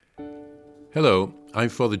Hello, I'm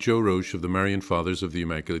Father Joe Roche of the Marian Fathers of the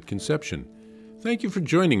Immaculate Conception. Thank you for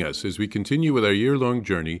joining us as we continue with our year-long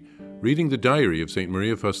journey reading the diary of St.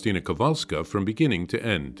 Maria Faustina Kowalska from beginning to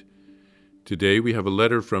end. Today we have a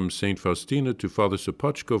letter from St. Faustina to Father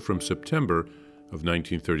Sopoćko from September of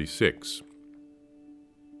 1936.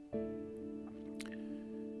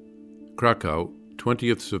 Krakow,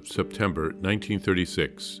 20th of September,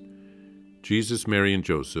 1936. Jesus, Mary, and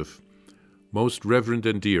Joseph, Most Reverend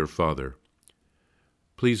and Dear Father,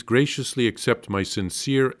 please graciously accept my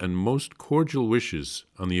sincere and most cordial wishes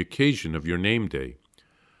on the occasion of your name day.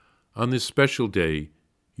 On this special day,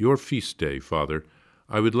 your feast day, Father,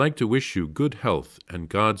 I would like to wish you good health and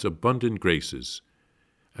God's abundant graces.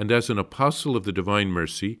 And as an apostle of the divine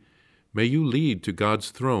mercy, may you lead to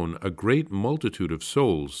God's throne a great multitude of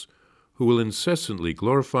souls who will incessantly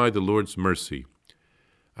glorify the Lord's mercy.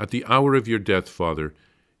 At the hour of your death, Father,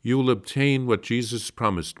 you will obtain what Jesus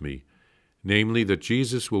promised me, namely that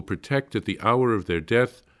Jesus will protect at the hour of their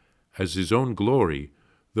death, as his own glory,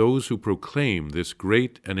 those who proclaim this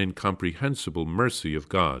great and incomprehensible mercy of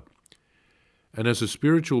God. And as a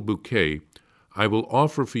spiritual bouquet, I will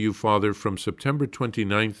offer for you, Father, from September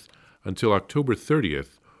 29th until October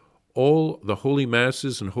 30th, all the holy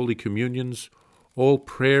masses and holy communions, all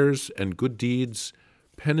prayers and good deeds,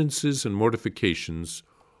 penances and mortifications,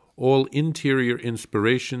 all interior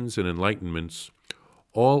inspirations and enlightenments,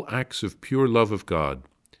 all acts of pure love of God.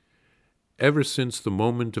 Ever since the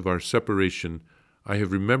moment of our separation, I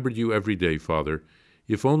have remembered you every day, Father,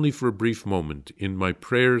 if only for a brief moment, in my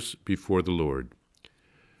prayers before the Lord.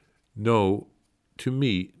 Known to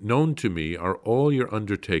me are all your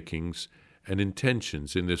undertakings and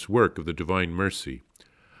intentions in this work of the divine mercy.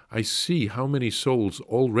 I see how many souls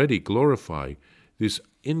already glorify this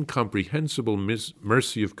incomprehensible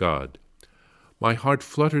mercy of God. My heart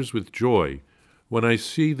flutters with joy when I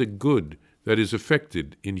see the good that is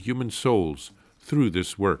effected in human souls through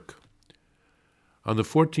this work. On the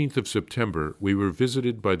 14th of September, we were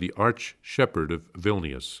visited by the Archshepherd of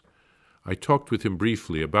Vilnius. I talked with him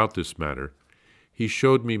briefly about this matter. He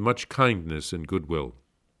showed me much kindness and goodwill.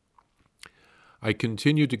 I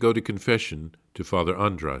continue to go to confession to Father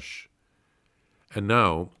Andras. And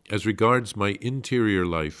now, as regards my interior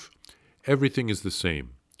life, everything is the same.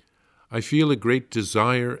 I feel a great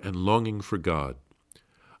desire and longing for God.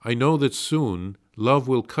 I know that soon love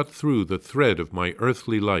will cut through the thread of my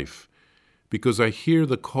earthly life, because I hear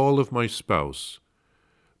the call of my spouse.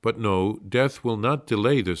 But no, death will not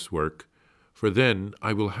delay this work, for then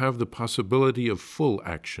I will have the possibility of full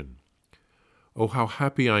action. Oh, how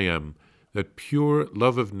happy I am that pure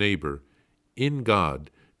love of neighbor in God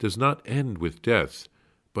does not end with death,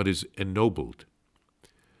 but is ennobled.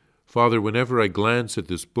 Father, whenever I glance at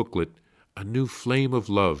this booklet, a new flame of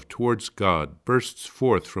love towards God bursts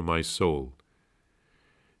forth from my soul.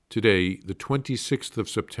 Today, the 26th of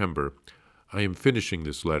September, I am finishing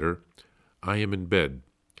this letter. I am in bed.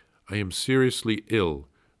 I am seriously ill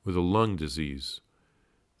with a lung disease.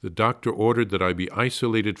 The doctor ordered that I be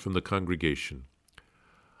isolated from the congregation.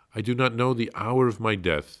 I do not know the hour of my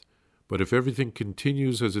death, but if everything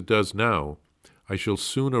continues as it does now, I shall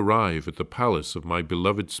soon arrive at the palace of my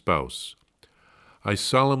beloved spouse. I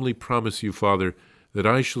solemnly promise you, Father, that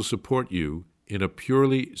I shall support you in a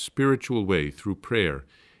purely spiritual way through prayer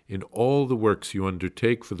in all the works you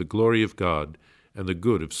undertake for the glory of God and the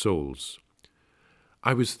good of souls.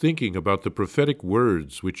 I was thinking about the prophetic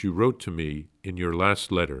words which you wrote to me in your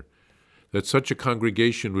last letter, that such a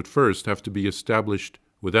congregation would first have to be established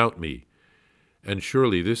without me, and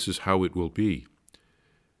surely this is how it will be.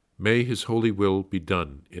 May his holy will be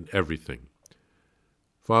done in everything.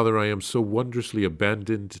 Father, I am so wondrously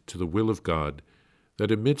abandoned to the will of God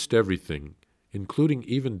that amidst everything, including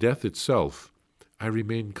even death itself, I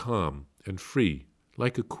remain calm and free,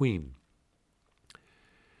 like a queen.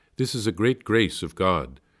 This is a great grace of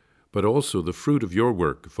God, but also the fruit of your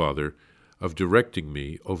work, Father, of directing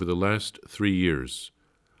me over the last 3 years.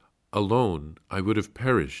 Alone, I would have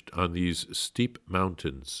perished on these steep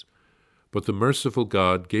mountains, but the merciful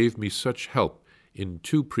God gave me such help in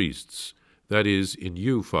 2 priests, that is, in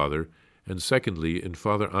you, Father, and secondly, in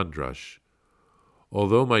Father Andras.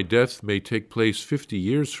 Although my death may take place 50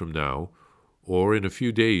 years from now, or in a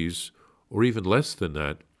few days, or even less than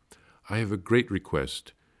that, I have a great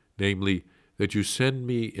request, namely, that you send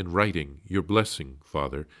me in writing your blessing,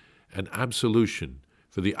 Father, and absolution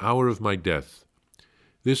for the hour of my death.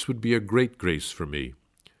 This would be a great grace for me.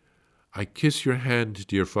 I kiss your hand,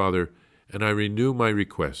 dear Father, and I renew my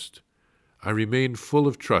request. I remain full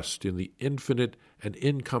of trust in the infinite and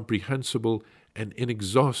incomprehensible and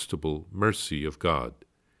inexhaustible mercy of God.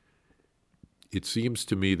 It seems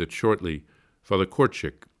to me that shortly Father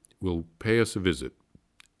Korchik will pay us a visit,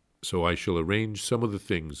 so I shall arrange some of the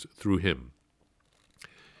things through him.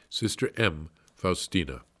 Sister M.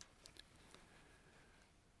 Faustina.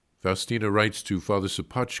 Faustina writes to Father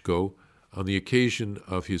Sopoćko on the occasion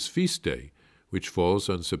of his feast day, which falls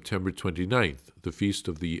on September 29th, the feast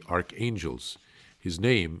of the Archangels. His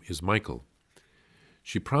name is Michael.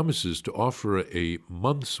 She promises to offer a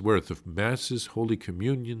month's worth of Masses, Holy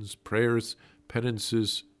Communions, prayers,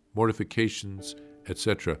 penances, mortifications,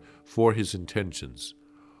 etc., for his intentions.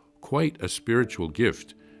 Quite a spiritual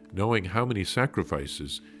gift, knowing how many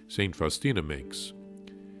sacrifices St. Faustina makes.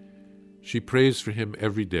 She prays for him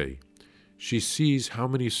every day. She sees how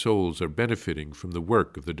many souls are benefiting from the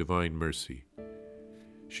work of the Divine Mercy.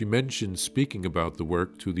 She mentions speaking about the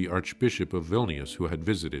work to the Archbishop of Vilnius, who had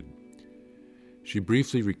visited. She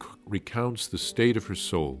briefly recounts the state of her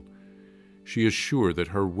soul. She is sure that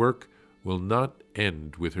her work will not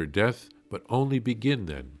end with her death, but only begin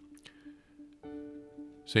then.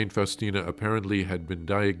 St. Faustina apparently had been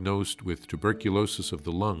diagnosed with tuberculosis of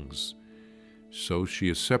the lungs, so she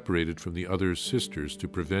is separated from the other sisters to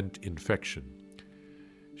prevent infection.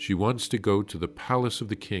 She wants to go to the palace of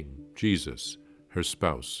the King, Jesus, her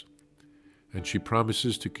spouse, and she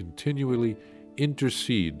promises to continually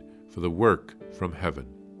intercede for the work from heaven.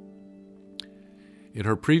 In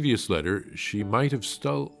her previous letter, she might have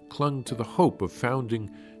still clung to the hope of founding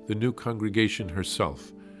the new congregation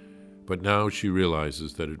herself, but now she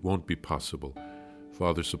realizes that it won't be possible.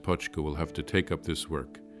 Father Sopoćko will have to take up this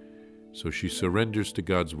work, so she surrenders to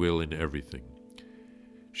God's will in everything.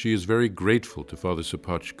 She is very grateful to Father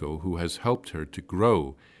Sopoćko, who has helped her to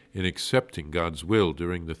grow in accepting God's will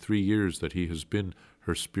during the 3 years that he has been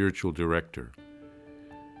her spiritual director.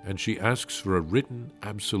 And she asks for a written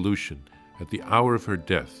absolution at the hour of her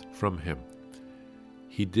death from him.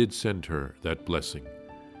 He did send her that blessing.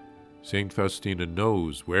 St. Faustina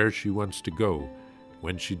knows where she wants to go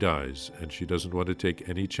when she dies, and she doesn't want to take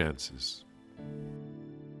any chances.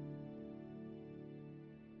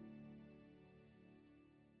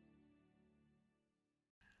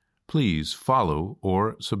 Please follow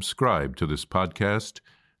or subscribe to this podcast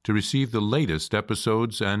to receive the latest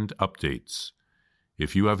episodes and updates.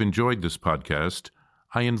 If you have enjoyed this podcast,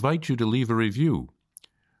 I invite you to leave a review.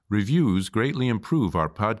 Reviews greatly improve our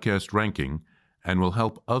podcast ranking and will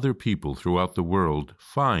help other people throughout the world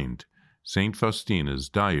find St. Faustina's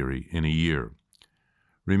Diary in a Year.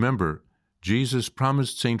 Remember, Jesus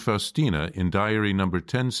promised St. Faustina in Diary number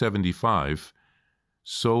 1075,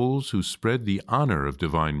 souls who spread the honor of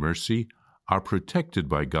divine mercy are protected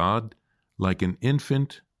by God like an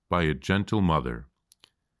infant by a gentle mother.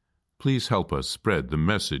 Please help us spread the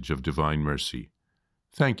message of divine mercy.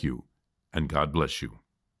 Thank you, and God bless you.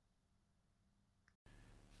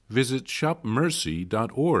 Visit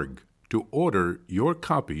shopmercy.org to order your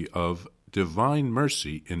copy of Divine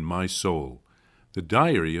Mercy in My Soul, the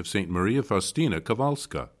Diary of St. Maria Faustina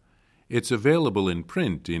Kowalska. It's available in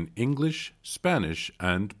print in English, Spanish,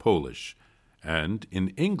 and Polish, and in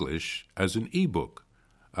English as an e-book,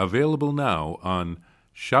 available now on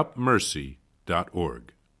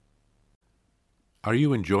shopmercy.org. Are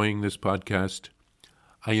you enjoying this podcast?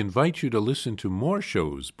 I invite you to listen to more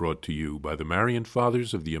shows brought to you by the Marian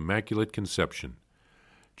Fathers of the Immaculate Conception.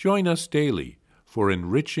 Join us daily for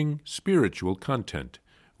enriching spiritual content,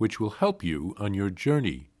 which will help you on your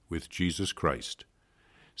journey with Jesus Christ.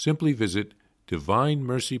 Simply visit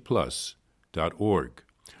DivineMercyPlus.org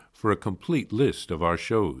for a complete list of our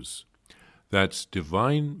shows. That's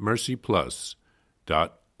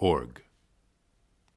DivineMercyPlus.org.